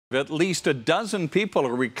At least a dozen people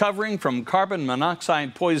are recovering from carbon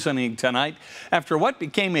monoxide poisoning tonight after what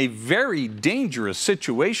became a very dangerous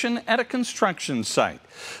situation at a construction site.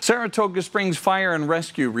 Saratoga Springs Fire and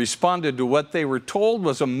Rescue responded to what they were told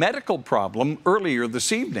was a medical problem earlier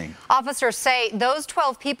this evening. Officers say those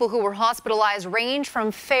 12 people who were hospitalized range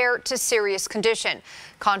from fair to serious condition.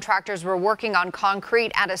 Contractors were working on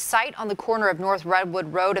concrete at a site on the corner of North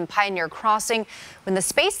Redwood Road and Pioneer Crossing when the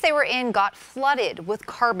space they were in got flooded with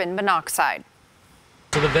carbon monoxide.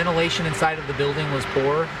 So the ventilation inside of the building was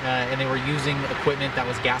poor, and they were using equipment that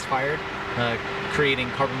was gas-fired, creating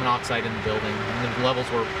carbon monoxide in the building. And the levels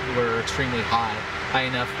were extremely high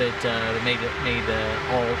enough that it made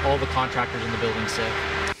all the contractors in the building sick.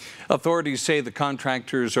 Authorities say the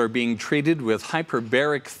contractors are being treated with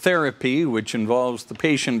hyperbaric therapy, which involves the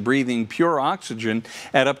patient breathing pure oxygen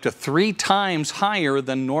at up to 3 times higher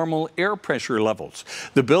than normal air pressure levels.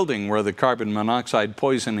 The building where the carbon monoxide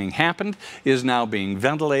poisoning happened is now being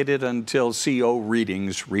ventilated until CO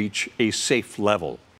readings reach a safe level.